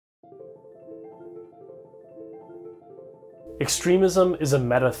Extremism is a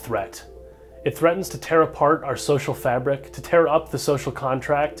meta threat. It threatens to tear apart our social fabric, to tear up the social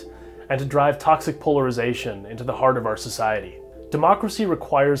contract, and to drive toxic polarization into the heart of our society. Democracy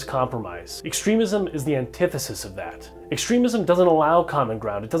requires compromise. Extremism is the antithesis of that. Extremism doesn't allow common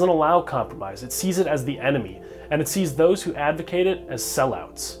ground, it doesn't allow compromise, it sees it as the enemy, and it sees those who advocate it as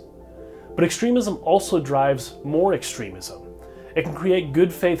sellouts. But extremism also drives more extremism. It can create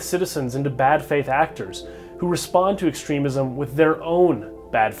good faith citizens into bad faith actors who respond to extremism with their own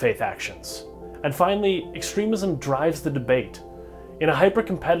bad faith actions. And finally, extremism drives the debate. In a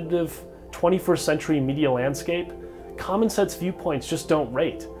hyper-competitive 21st century media landscape, common sense viewpoints just don't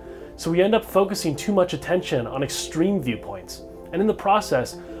rate. So we end up focusing too much attention on extreme viewpoints. And in the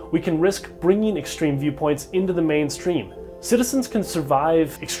process, we can risk bringing extreme viewpoints into the mainstream. Citizens can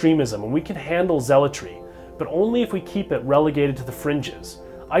survive extremism and we can handle zealotry, but only if we keep it relegated to the fringes,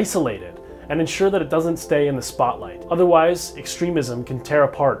 isolated, and ensure that it doesn't stay in the spotlight. Otherwise, extremism can tear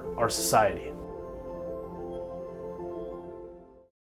apart our society.